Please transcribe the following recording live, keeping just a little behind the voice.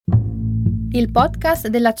il podcast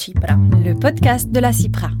della CIPRA. Le podcast de la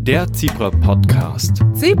CIPRA. Der CIPRA Podcast.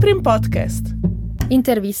 CIPRIN Podcast.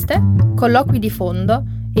 Interviste, colloqui di fondo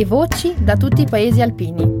e voci da tutti i paesi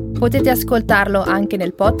alpini. Potete ascoltarlo anche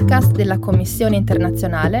nel podcast della Commissione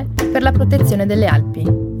internazionale per la protezione delle Alpi.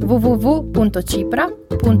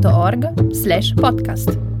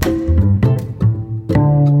 www.cipra.org/podcast.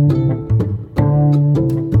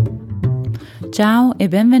 Ciao e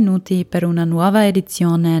benvenuti per una nuova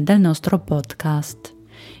edizione del nostro podcast.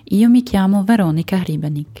 Io mi chiamo Veronica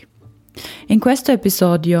Hribenik. In questo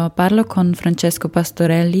episodio parlo con Francesco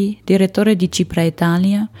Pastorelli, direttore di CIPRA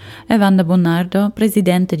Italia, e Wanda Bonardo,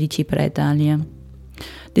 presidente di CIPRA Italia.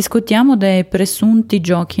 Discutiamo dei presunti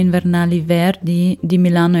giochi invernali verdi di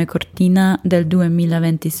Milano e Cortina del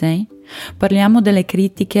 2026, parliamo delle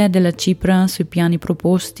critiche della CIPRA sui piani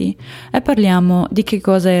proposti e parliamo di che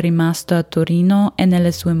cosa è rimasto a Torino e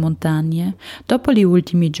nelle sue montagne dopo gli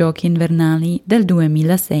ultimi giochi invernali del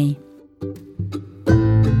 2006.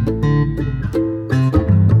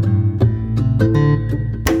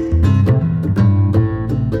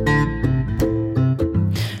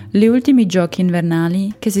 Gli ultimi giochi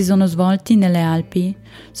invernali che si sono svolti nelle Alpi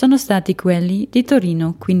sono stati quelli di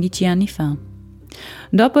Torino 15 anni fa.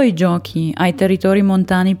 Dopo i giochi, ai territori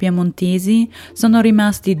montani piemontesi sono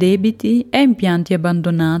rimasti debiti e impianti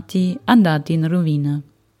abbandonati andati in rovina.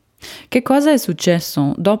 Che cosa è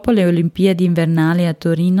successo dopo le Olimpiadi invernali a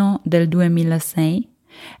Torino del 2006?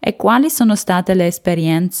 E quali sono state le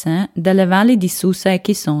esperienze delle valli di Susa e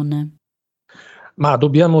Chisone? Ma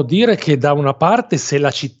dobbiamo dire che da una parte, se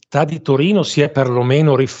la città di Torino si è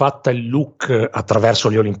perlomeno rifatta il look attraverso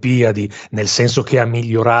le Olimpiadi, nel senso che ha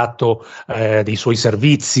migliorato dei suoi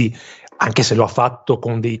servizi, anche se lo ha fatto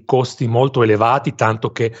con dei costi molto elevati,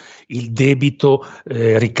 tanto che il debito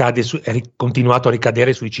è continuato a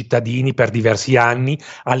ricadere sui cittadini per diversi anni,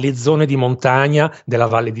 alle zone di montagna della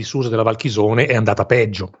Valle di Susa e della Val Chisone è andata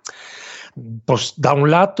peggio. Da un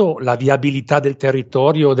lato la viabilità del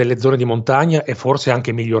territorio delle zone di montagna è forse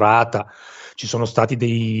anche migliorata, ci sono stati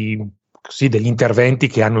degli interventi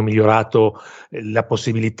che hanno migliorato la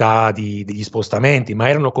possibilità degli spostamenti, ma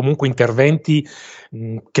erano comunque interventi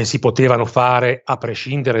che si potevano fare a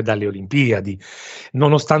prescindere dalle Olimpiadi.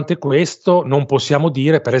 Nonostante questo, non possiamo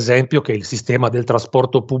dire, per esempio, che il sistema del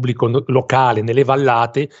trasporto pubblico locale nelle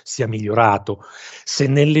vallate sia migliorato. Se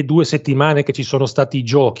nelle 2 settimane che ci sono stati i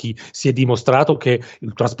giochi si è dimostrato che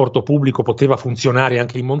il trasporto pubblico poteva funzionare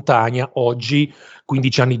anche in montagna, oggi,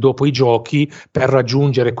 15 anni dopo i giochi, per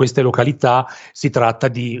raggiungere queste località si tratta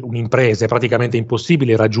di un'impresa, è praticamente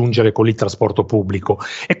impossibile raggiungere con il trasporto pubblico.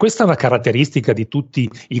 E questa è una caratteristica di tutti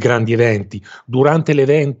i grandi eventi. Durante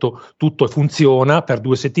l'evento tutto funziona per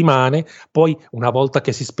 2 settimane, poi una volta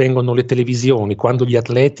che si spengono le televisioni, quando gli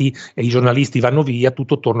atleti e i giornalisti vanno via,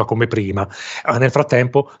 tutto torna come prima. Nel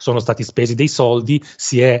frattempo sono stati spesi dei soldi,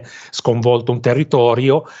 si è sconvolto un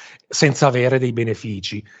territorio senza avere dei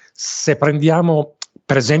benefici. Se prendiamo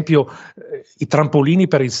per esempio i trampolini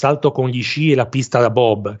per il salto con gli sci e la pista da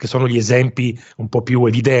bob, che sono gli esempi un po' più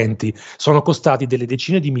evidenti, sono costati delle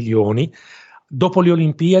decine di milioni. Dopo le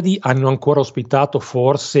Olimpiadi hanno ancora ospitato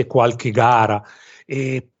forse qualche gara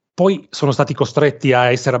e poi sono stati costretti a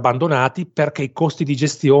essere abbandonati perché i costi di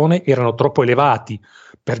gestione erano troppo elevati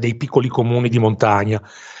per dei piccoli comuni di montagna.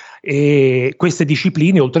 E queste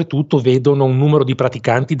discipline oltretutto vedono un numero di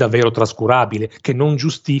praticanti davvero trascurabile, che non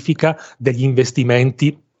giustifica degli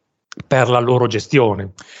investimenti per la loro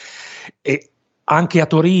gestione. E anche a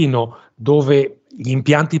Torino, dove gli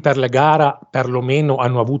impianti per la gara perlomeno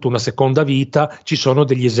hanno avuto una seconda vita, ci sono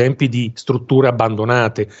degli esempi di strutture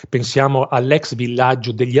abbandonate. Pensiamo all'ex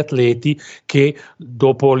villaggio degli atleti che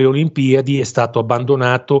dopo le Olimpiadi è stato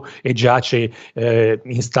abbandonato e giace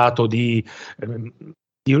in stato di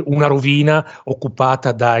una rovina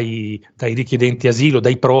occupata dai richiedenti asilo,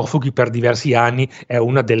 dai profughi per diversi anni. È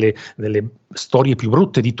una delle storie più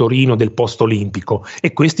brutte di Torino del post-olimpico,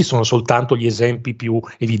 e questi sono soltanto gli esempi più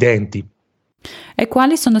evidenti. E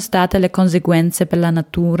quali sono state le conseguenze per la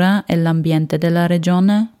natura e l'ambiente della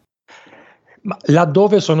regione? Ma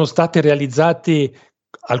laddove sono state realizzate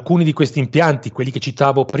alcuni di questi impianti, quelli che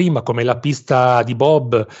citavo prima, come la pista di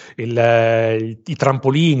bob, i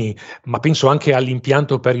trampolini, ma penso anche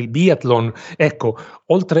all'impianto per il biathlon, ecco,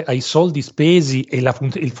 oltre ai soldi spesi e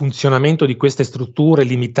il funzionamento di queste strutture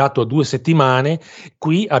limitato a 2 settimane,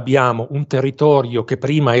 qui abbiamo un territorio che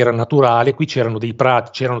prima era naturale, qui c'erano dei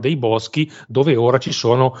prati, c'erano dei boschi, dove ora ci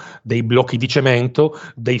sono dei blocchi di cemento,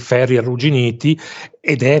 dei ferri arrugginiti,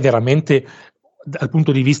 ed è veramente, dal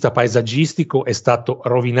punto di vista paesaggistico, è stato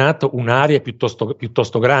rovinato un'area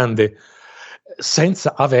piuttosto grande.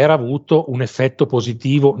 senza aver avuto un effetto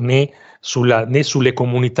positivo né sulle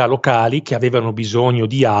comunità locali che avevano bisogno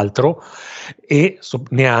di altro e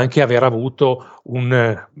neanche aver avuto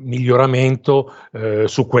un miglioramento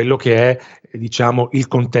su quello che è, diciamo, il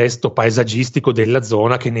contesto paesaggistico della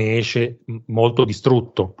zona, che ne esce molto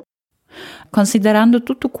distrutto. Considerando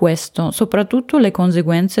tutto questo, soprattutto le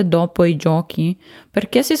conseguenze dopo i giochi,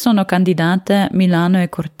 perché si sono candidate Milano e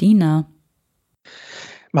Cortina?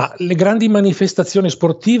 Ma le grandi manifestazioni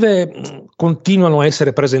sportive continuano a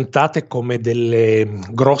essere presentate come delle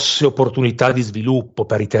grosse opportunità di sviluppo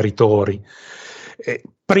per i territori.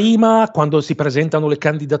 Prima, quando si presentano le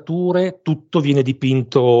candidature, tutto viene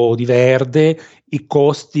dipinto di verde, i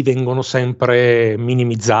costi vengono sempre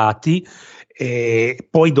minimizzati. E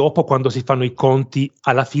poi dopo, quando si fanno i conti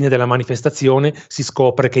alla fine della manifestazione, si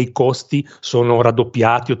scopre che i costi sono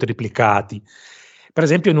raddoppiati o triplicati. Per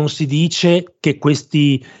esempio, non si dice che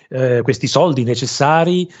questi soldi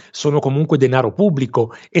necessari sono comunque denaro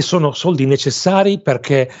pubblico, e sono soldi necessari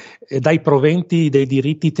perché dai proventi dei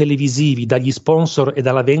diritti televisivi, dagli sponsor e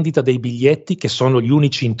dalla vendita dei biglietti, che sono gli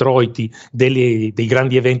unici introiti dei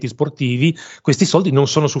grandi eventi sportivi, questi soldi non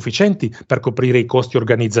sono sufficienti per coprire i costi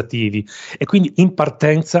organizzativi, e quindi in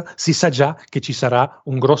partenza si sa già che ci sarà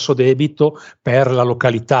un grosso debito per la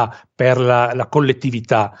località, per la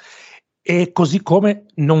collettività. E così come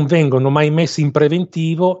non vengono mai messi in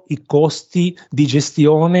preventivo i costi di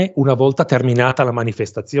gestione una volta terminata la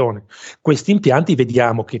manifestazione. Questi impianti,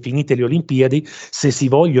 vediamo che finite le Olimpiadi, se si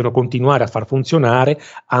vogliono continuare a far funzionare,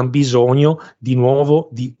 hanno bisogno di nuovo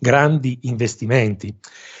di grandi investimenti.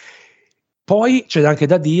 Poi c'è anche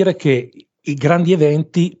da dire che i grandi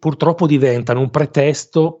eventi purtroppo diventano un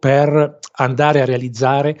pretesto per andare a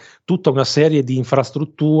realizzare tutta una serie di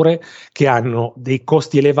infrastrutture che hanno dei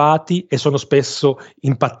costi elevati e sono spesso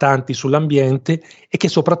impattanti sull'ambiente e che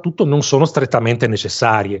soprattutto non sono strettamente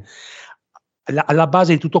necessarie. Alla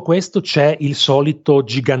base di tutto questo c'è il solito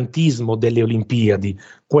gigantismo delle Olimpiadi,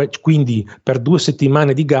 quindi per 2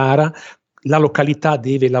 settimane di gara la località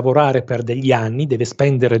deve lavorare per degli anni, deve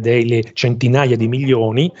spendere delle centinaia di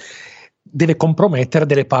milioni, deve compromettere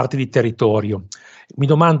delle parti di territorio. Mi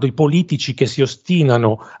domando, i politici che si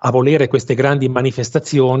ostinano a volere queste grandi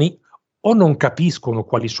manifestazioni o non capiscono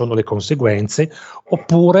quali sono le conseguenze,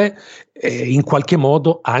 oppure in qualche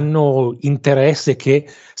modo hanno interesse che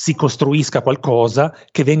si costruisca qualcosa,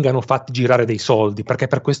 che vengano fatti girare dei soldi, perché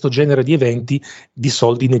per questo genere di eventi di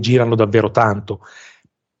soldi ne girano davvero tanto.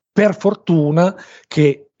 Per fortuna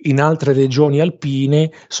che in altre regioni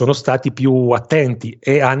alpine sono stati più attenti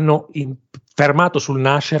e hanno fermato sul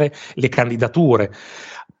nascere le candidature.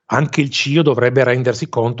 Anche il CIO dovrebbe rendersi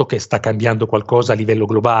conto che sta cambiando qualcosa a livello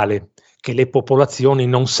globale, che le popolazioni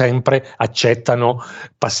non sempre accettano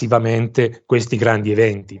passivamente questi grandi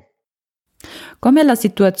eventi. Come la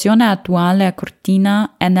situazione attuale a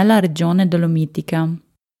Cortina e nella regione dolomitica?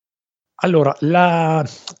 Allora, la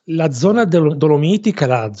zona dolomitica,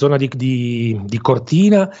 la zona di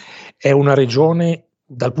Cortina, è una regione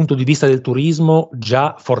dal punto di vista del turismo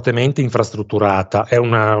già fortemente infrastrutturata. È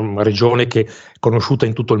una regione che è conosciuta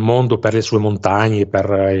in tutto il mondo per le sue montagne,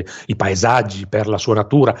 per i paesaggi, per la sua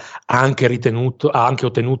natura. Ha anche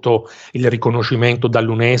ottenuto il riconoscimento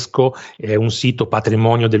dall'UNESCO, è un sito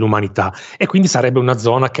patrimonio dell'umanità, e quindi sarebbe una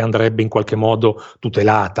zona che andrebbe in qualche modo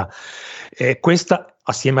tutelata. Questa,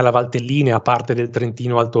 assieme alla Valtelline, a parte del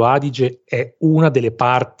Trentino Alto Adige, è una delle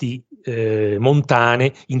parti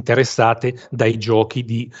montane interessate dai giochi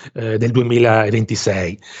del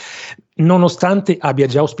 2026. Nonostante abbia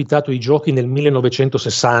già ospitato i giochi nel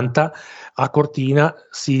 1960, a Cortina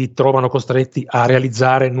si trovano costretti a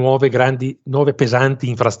realizzare nuove pesanti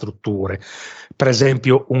infrastrutture, per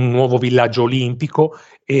esempio un nuovo villaggio olimpico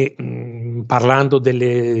e parlando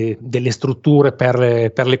delle strutture per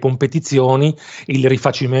le competizioni, il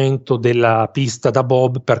rifacimento della pista da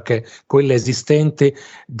bob, perché quella esistente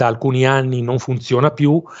da alcuni anni non funziona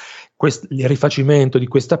più. Il rifacimento di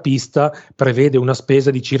questa pista prevede una spesa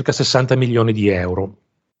di circa 60 milioni di euro.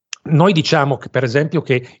 Noi diciamo che, per esempio,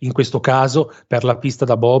 che in questo caso per la pista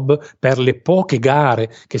da bob, per le poche gare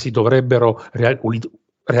che si dovrebbero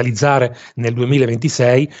realizzare nel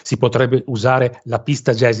 2026, si potrebbe usare la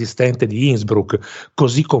pista già esistente di Innsbruck,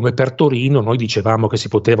 così come per Torino noi dicevamo che si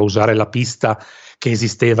poteva usare la pista che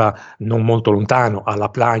esisteva non molto lontano, alla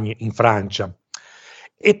Plagne in Francia.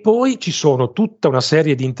 E poi ci sono tutta una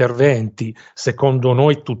serie di interventi, secondo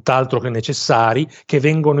noi tutt'altro che necessari, che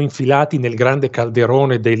vengono infilati nel grande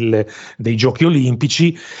calderone dei Giochi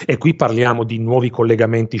Olimpici, e qui parliamo di nuovi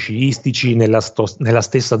collegamenti sciistici nella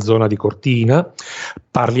stessa zona di Cortina,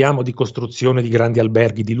 parliamo di costruzione di grandi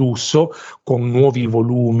alberghi di lusso con nuovi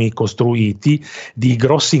volumi costruiti, di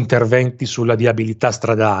grossi interventi sulla viabilità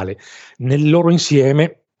stradale. Nel loro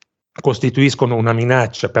insieme costituiscono una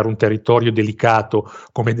minaccia per un territorio delicato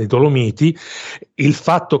come le Dolomiti. Il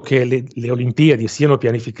fatto che le Olimpiadi siano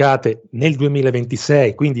pianificate nel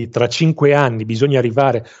 2026, quindi tra 5 anni bisogna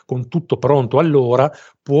arrivare con tutto pronto allora,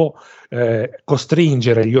 può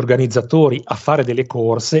costringere gli organizzatori a fare delle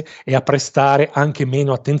corse e a prestare anche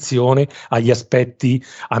meno attenzione agli aspetti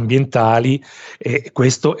ambientali, e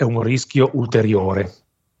questo è un rischio ulteriore.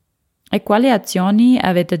 E quali azioni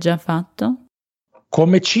avete già fatto?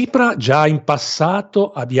 Come Cipra, già in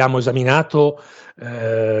passato abbiamo esaminato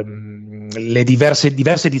le diverse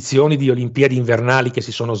edizioni di Olimpiadi invernali che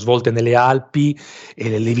si sono svolte nelle Alpi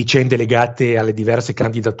e le vicende legate alle diverse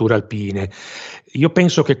candidature alpine. Io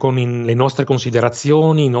penso che con le nostre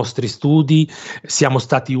considerazioni, i nostri studi, siamo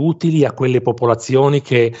stati utili a quelle popolazioni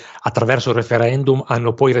che attraverso il referendum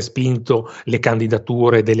hanno poi respinto le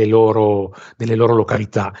candidature delle loro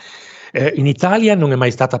località. In Italia non è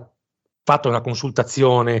mai stata fatta una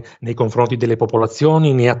consultazione nei confronti delle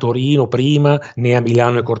popolazioni, né a Torino prima, né a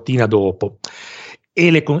Milano e Cortina dopo.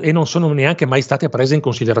 E non sono neanche mai state prese in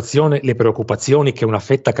considerazione le preoccupazioni che una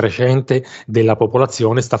fetta crescente della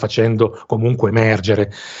popolazione sta facendo comunque emergere.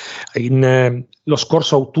 Lo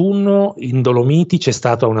scorso autunno in Dolomiti c'è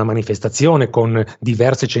stata una manifestazione con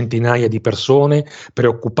diverse centinaia di persone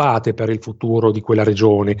preoccupate per il futuro di quella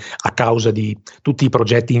regione a causa di tutti i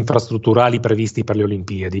progetti infrastrutturali previsti per le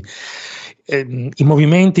Olimpiadi. I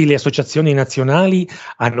movimenti, le associazioni nazionali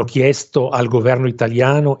hanno chiesto al governo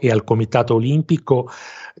italiano e al Comitato Olimpico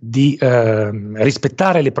di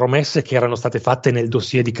rispettare le promesse che erano state fatte nel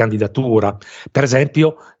dossier di candidatura, per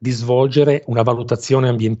esempio di svolgere una valutazione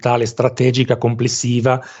ambientale strategica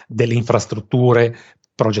complessiva delle infrastrutture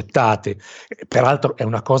progettate. Peraltro è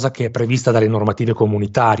una cosa che è prevista dalle normative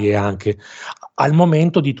comunitarie anche. Al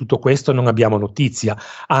momento di tutto questo non abbiamo notizia,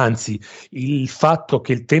 anzi il fatto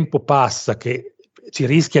che il tempo passa, che si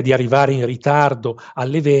rischia di arrivare in ritardo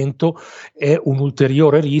all'evento, è un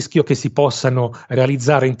ulteriore rischio che si possano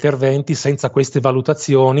realizzare interventi senza queste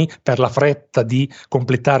valutazioni per la fretta di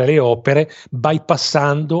completare le opere,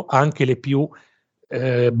 bypassando anche le più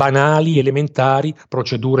banali, elementari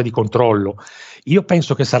procedure di controllo. Io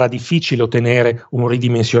penso che sarà difficile ottenere un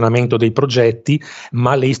ridimensionamento dei progetti,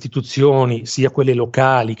 ma le istituzioni, sia quelle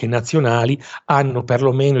locali che nazionali, hanno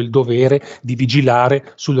perlomeno il dovere di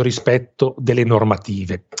vigilare sul rispetto delle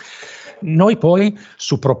normative. Noi poi,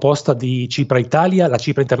 su proposta di Cipra Italia, la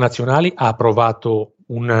Cipra Internazionale ha approvato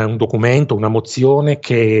un documento, una mozione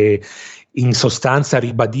che in sostanza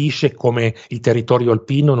ribadisce come il territorio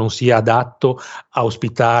alpino non sia adatto a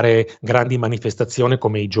ospitare grandi manifestazioni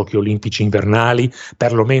come i Giochi Olimpici invernali,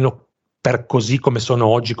 perlomeno per così come sono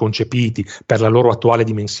oggi concepiti, per la loro attuale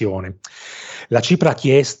dimensione. La Cipra ha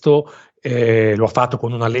chiesto, lo ha fatto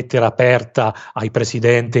con una lettera aperta ai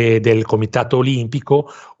presidenti del Comitato Olimpico,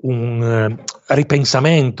 un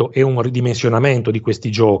ripensamento e un ridimensionamento di questi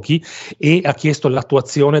giochi, e ha chiesto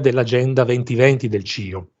l'attuazione dell'Agenda 2020 del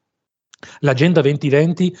CIO. L'Agenda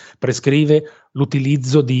 2020 prescrive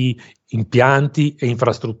l'utilizzo di impianti e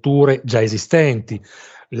infrastrutture già esistenti,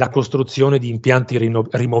 la costruzione di impianti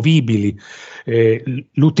rimovibili,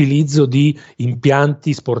 l'utilizzo di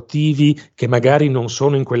impianti sportivi che magari non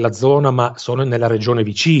sono in quella zona ma sono nella regione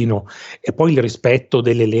vicino, e poi il rispetto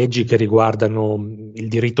delle leggi che riguardano il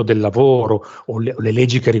diritto del lavoro o le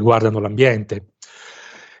leggi che riguardano l'ambiente.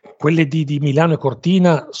 Quelle di Milano e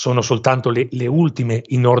Cortina sono soltanto le ultime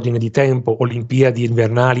in ordine di tempo Olimpiadi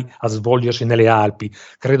invernali a svolgersi nelle Alpi.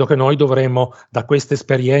 Credo che noi dovremmo da queste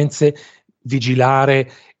esperienze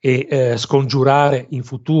vigilare e scongiurare in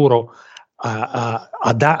futuro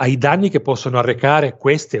ai danni che possono arrecare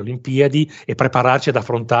queste Olimpiadi e prepararci ad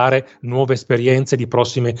affrontare nuove esperienze di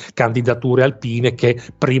prossime candidature alpine che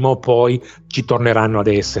prima o poi ci torneranno ad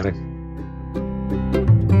essere.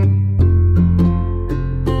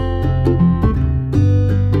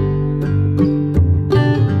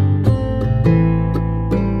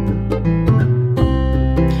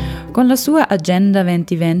 Con la sua Agenda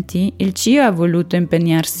 2020, il CIO ha voluto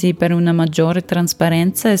impegnarsi per una maggiore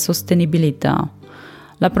trasparenza e sostenibilità.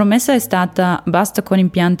 La promessa è stata: basta con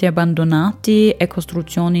impianti abbandonati e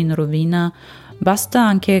costruzioni in rovina, basta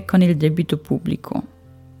anche con il debito pubblico.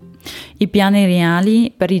 I piani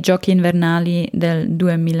reali per i giochi invernali del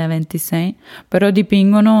 2026 però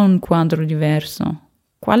dipingono un quadro diverso.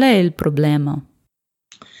 Qual è il problema?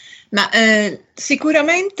 Ma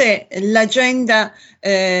sicuramente l'agenda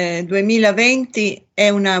 2020 è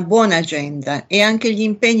una buona agenda e anche gli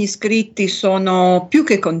impegni scritti sono più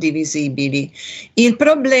che condivisibili. Il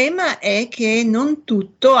problema è che non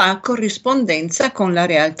tutto ha corrispondenza con la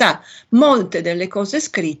realtà. Molte delle cose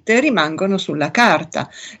scritte rimangono sulla carta.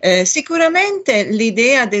 Sicuramente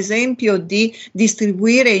l'idea, ad esempio, di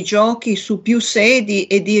distribuire i giochi su più sedi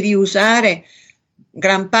e di riusare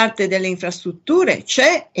gran parte delle infrastrutture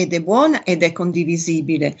c'è ed è buona ed è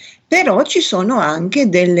condivisibile, però ci sono anche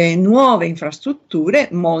delle nuove infrastrutture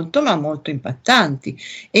molto ma molto impattanti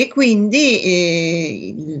e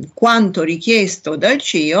quindi quanto richiesto dal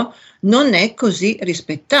CIO non è così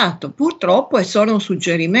rispettato. Purtroppo è solo un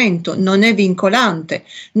suggerimento, non è vincolante.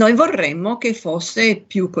 Noi vorremmo che fosse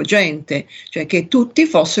più cogente, cioè che tutti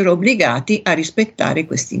fossero obbligati a rispettare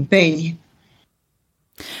questi impegni.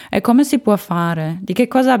 E come si può fare? Di che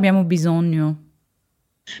cosa abbiamo bisogno?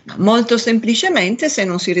 Molto semplicemente, se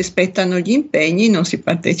non si rispettano gli impegni non si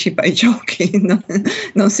partecipa ai giochi,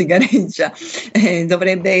 non si gareggia.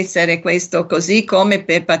 Dovrebbe essere questo, così come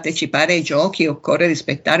per partecipare ai giochi occorre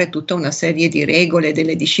rispettare tutta una serie di regole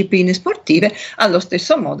delle discipline sportive, allo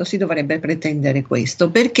stesso modo si dovrebbe pretendere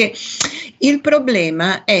questo, perché il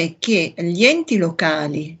problema è che gli enti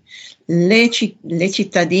locali, le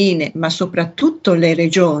cittadine, ma soprattutto le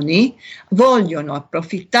regioni, vogliono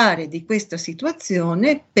approfittare di questa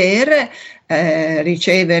situazione per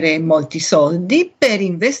ricevere molti soldi, per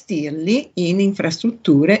investirli in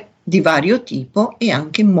infrastrutture di vario tipo e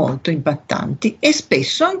anche molto impattanti e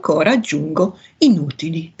spesso ancora, aggiungo,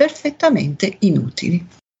 inutili, perfettamente inutili.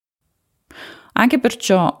 Anche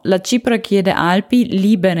perciò la Cipro chiede Alpi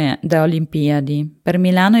libere da Olimpiadi. Per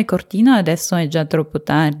Milano e Cortina adesso è già troppo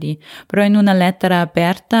tardi, però in una lettera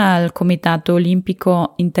aperta al Comitato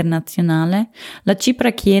Olimpico Internazionale, la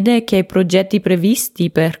Cipro chiede che i progetti previsti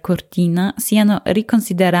per Cortina siano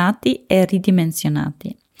riconsiderati e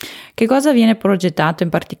ridimensionati. Che cosa viene progettato in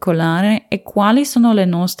particolare e quali sono le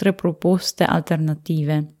nostre proposte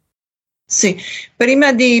alternative? Sì,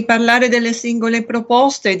 prima di parlare delle singole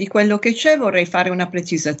proposte e di quello che c'è vorrei fare una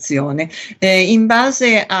precisazione. In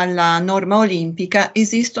base alla norma olimpica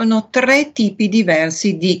esistono 3 tipi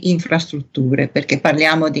diversi di infrastrutture, perché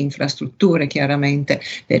parliamo di infrastrutture chiaramente,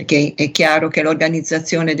 perché è chiaro che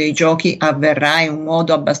l'organizzazione dei giochi avverrà in un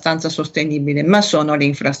modo abbastanza sostenibile, ma sono le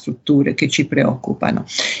infrastrutture che ci preoccupano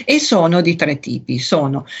e sono di 3 tipi.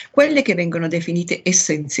 Sono quelle che vengono definite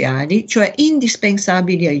essenziali, cioè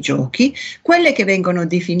indispensabili ai giochi, quelle che vengono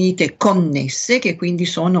definite connesse, che quindi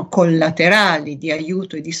sono collaterali di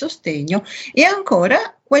aiuto e di sostegno, e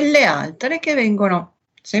ancora quelle altre che vengono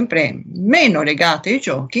sempre meno legate ai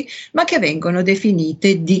giochi, ma che vengono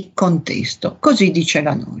definite di contesto, così dice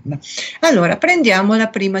la norma. Allora, prendiamo la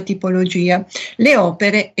prima tipologia, le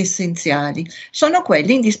opere essenziali. Sono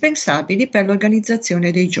quelle indispensabili per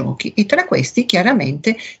l'organizzazione dei giochi e tra questi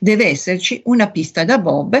chiaramente deve esserci una pista da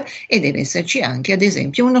bob e deve esserci anche, ad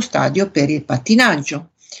esempio, uno stadio per il pattinaggio.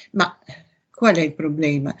 Ma qual è il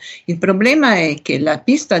problema? Il problema è che la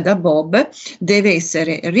pista da bob deve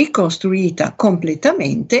essere ricostruita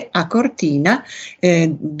completamente a Cortina,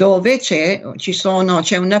 dove c'è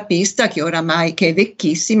una pista che oramai che è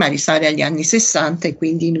vecchissima, risale agli anni 60 e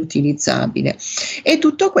quindi inutilizzabile. E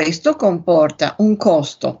tutto questo comporta un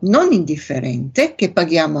costo non indifferente che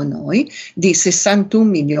paghiamo noi di 61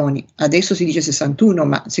 milioni, adesso si dice 61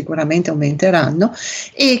 ma sicuramente aumenteranno,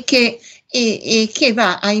 e che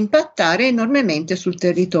va a impattare enormemente sul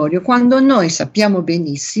territorio, quando noi sappiamo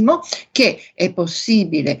benissimo che è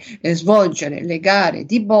possibile svolgere le gare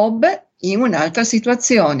di bob in un'altra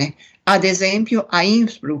situazione, ad esempio a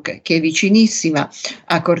Innsbruck, che è vicinissima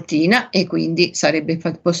a Cortina e quindi sarebbe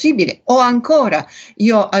possibile, o ancora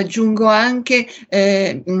io aggiungo anche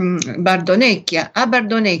Bardonecchia. A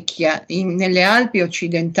Bardonecchia nelle Alpi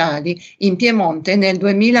occidentali in Piemonte nel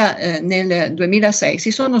 2006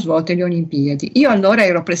 si sono svolte le Olimpiadi. Io allora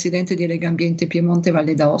ero presidente di Legambiente Piemonte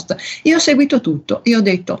Valle d'Aosta, io ho seguito tutto e ho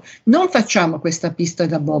detto non facciamo questa pista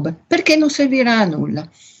da bob perché non servirà a nulla.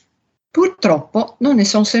 Purtroppo non ne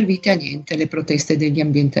sono servite a niente le proteste degli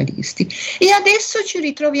ambientalisti e adesso ci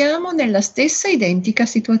ritroviamo nella stessa identica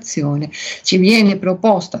situazione. Ci viene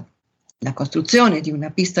proposta la costruzione di una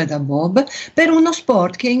pista da bob per uno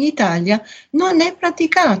sport che in Italia non è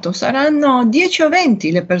praticato, saranno 10 o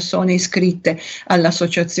 20 le persone iscritte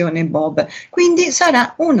all'associazione bob, quindi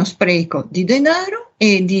sarà uno spreco di denaro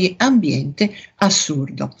e di ambiente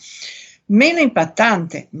assurdo. Meno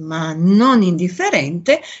impattante, ma non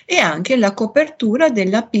indifferente, è anche la copertura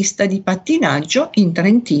della pista di pattinaggio in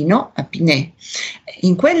Trentino a Pinè.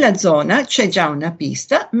 In quella zona c'è già una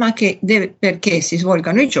pista, ma che perché si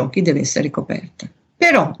svolgano i giochi deve essere coperta.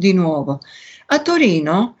 Però, di nuovo, a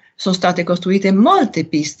Torino sono state costruite molte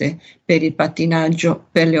piste per il pattinaggio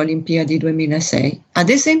per le Olimpiadi 2006. Ad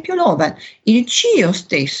esempio l'Oval. Il CIO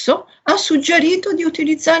stesso ha suggerito di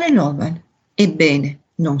utilizzare l'Oval. Ebbene,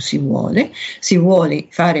 non si vuole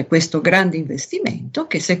fare questo grande investimento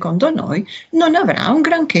che secondo noi non avrà un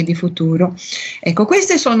granché di futuro. Ecco,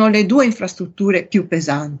 queste sono le due infrastrutture più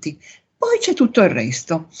pesanti. Poi c'è tutto il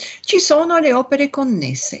resto. Ci sono le opere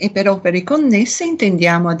connesse e per opere connesse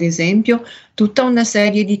intendiamo ad esempio tutta una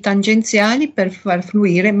serie di tangenziali per far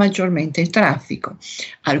fluire maggiormente il traffico.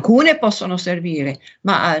 Alcune possono servire,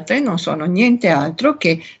 ma altre non sono niente altro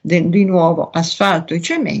che di nuovo asfalto e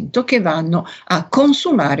cemento che vanno a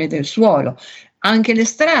consumare del suolo. Anche le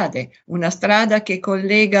strade, una strada che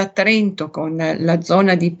collega Trento con la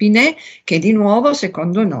zona di Pinè, che di nuovo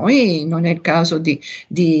secondo noi non è il caso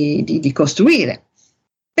di costruire.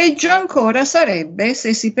 Peggio ancora sarebbe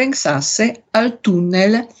se si pensasse al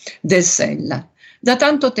tunnel del Sella. Da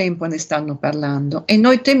tanto tempo ne stanno parlando e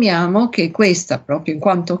noi temiamo che questa, proprio in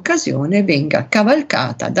quanto occasione, venga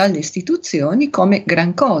cavalcata dalle istituzioni come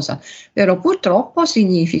gran cosa, però purtroppo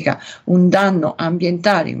significa un danno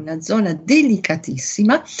ambientale in una zona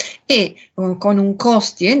delicatissima e con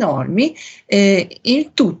costi enormi,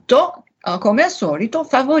 il tutto come al solito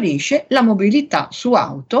favorisce la mobilità su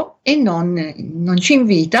auto e non ci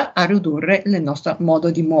invita a ridurre il nostro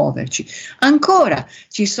modo di muoverci. Ancora,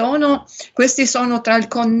 questi sono tra il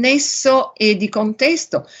connesso e di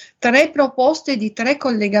contesto, 3 proposte di 3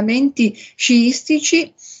 collegamenti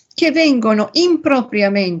sciistici che vengono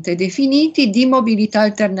impropriamente definiti di mobilità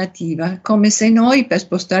alternativa, come se noi per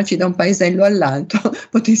spostarci da un paesello all'altro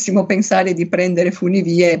potessimo pensare di prendere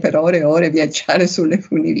funivie e per ore e ore viaggiare sulle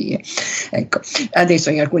funivie. Ecco, adesso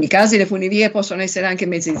in alcuni casi le funivie possono essere anche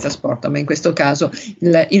mezzi di trasporto, ma in questo caso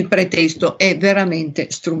il pretesto è veramente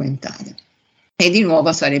strumentale. E di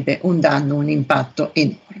nuovo sarebbe un danno, un impatto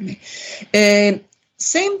enorme.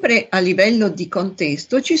 Sempre a livello di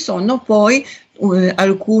contesto ci sono poi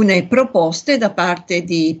alcune proposte da parte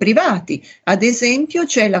di privati. Ad esempio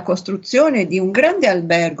c'è la costruzione di un grande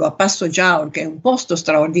albergo a Passo Giaur, che è un posto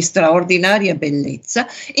di straordinaria bellezza,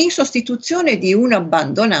 in sostituzione di un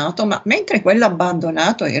abbandonato, ma mentre quello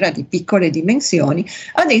abbandonato era di piccole dimensioni,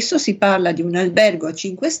 adesso si parla di un albergo a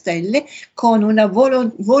 5 stelle con una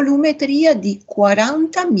volumetria di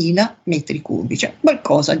 40.000 metri cubi, cioè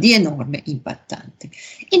qualcosa di enorme, impattante.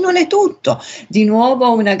 E non è tutto, di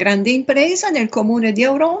nuovo una grande impresa nel comune di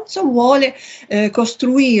Auronzo vuole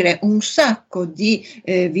costruire un sacco di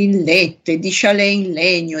villette, di chalet in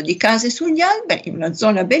legno, di case sugli alberi, in una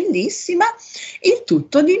zona bellissima, il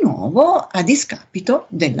tutto di nuovo a discapito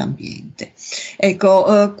dell'ambiente.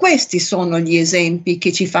 Ecco, questi sono gli esempi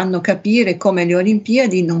che ci fanno capire come le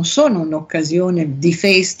Olimpiadi non sono un'occasione di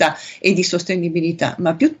festa e di sostenibilità,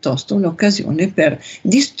 ma piuttosto un'occasione per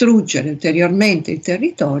distruggere ulteriormente il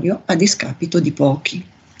territorio a discapito di pochi.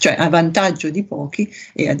 Cioè a vantaggio di pochi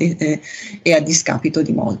e a discapito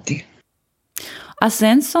di molti. Ha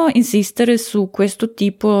senso insistere su questo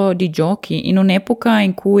tipo di giochi in un'epoca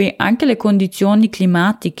in cui anche le condizioni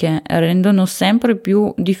climatiche rendono sempre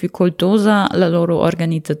più difficoltosa la loro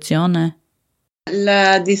organizzazione?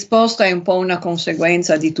 La disposta è un po' una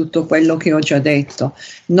conseguenza di tutto quello che ho già detto.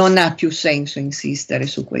 Non ha più senso insistere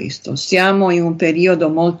su questo. Siamo in un periodo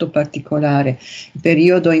molto particolare, il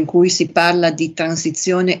periodo in cui si parla di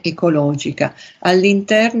transizione ecologica.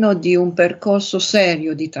 All'interno di un percorso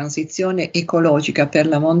serio di transizione ecologica per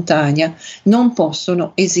la montagna non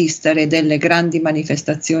possono esistere delle grandi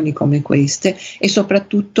manifestazioni come queste e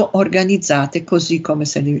soprattutto organizzate così come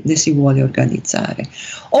le si vuole organizzare.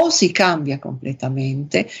 O si cambia completamente,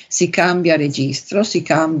 si cambia registro, si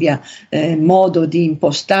cambia modo di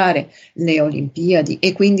impostare le Olimpiadi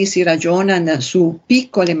e quindi si ragiona su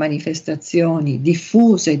piccole manifestazioni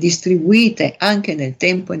diffuse, distribuite anche nel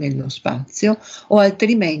tempo e nello spazio, o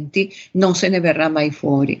altrimenti non se ne verrà mai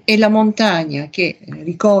fuori. E la montagna, che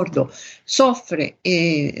ricordo soffre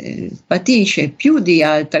e patisce più di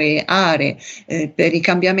altre aree per i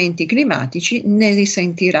cambiamenti climatici, ne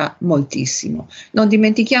risentirà moltissimo. Non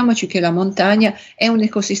dimentichiamoci che la montagna è un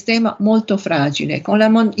ecosistema molto fragile,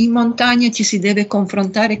 in montagna ci si deve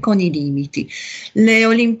confrontare con i limiti. Le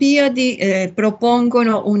Olimpiadi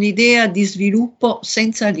propongono un'idea di sviluppo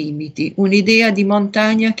senza limiti, un'idea di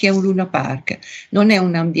montagna che è un Luna Park, non è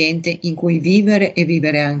un ambiente in cui vivere e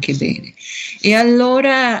vivere anche bene. E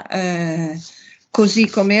allora così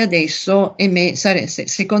come adesso, se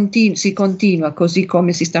si continua così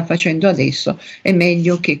come si sta facendo adesso, è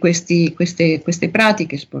meglio che queste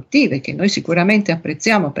pratiche sportive, che noi sicuramente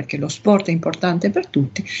apprezziamo perché lo sport è importante per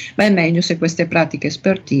tutti, ma è meglio se queste pratiche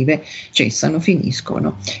sportive cessano,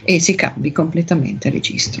 finiscono e si cambi completamente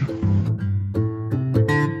registro.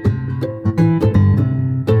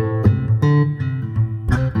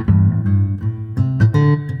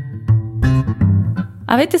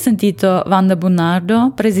 Avete sentito Wanda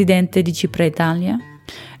Bonardo, presidente di Cipra Italia,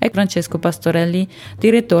 e Francesco Pastorelli,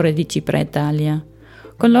 direttore di Cipra Italia.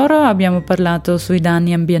 Con loro abbiamo parlato sui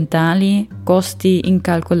danni ambientali, costi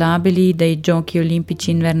incalcolabili dei Giochi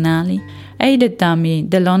Olimpici Invernali e i dettami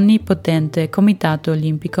dell'onnipotente Comitato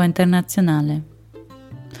Olimpico Internazionale.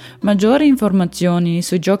 Maggiori informazioni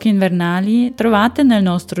sui Giochi Invernali trovate nel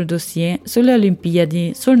nostro dossier sulle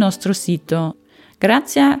Olimpiadi sul nostro sito.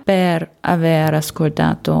 Grazie per aver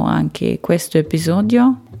ascoltato anche questo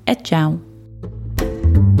episodio e ciao!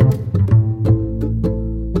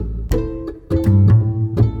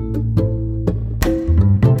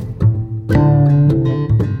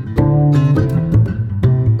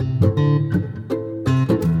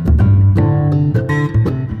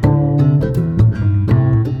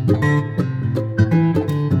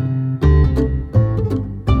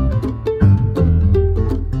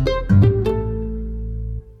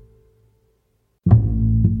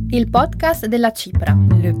 Il podcast della Cipra.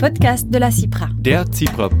 Le podcast de la Cipra. Der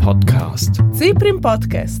Cipra Podcast. Ciprim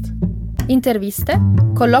Podcast. Interviste,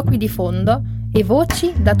 colloqui di fondo e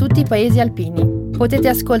voci da tutti i paesi alpini. Potete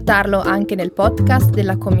ascoltarlo anche nel podcast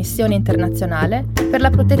della Commissione Internazionale per la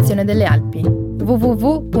Protezione delle Alpi.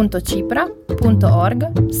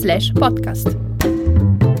 www.cipra.org/podcast.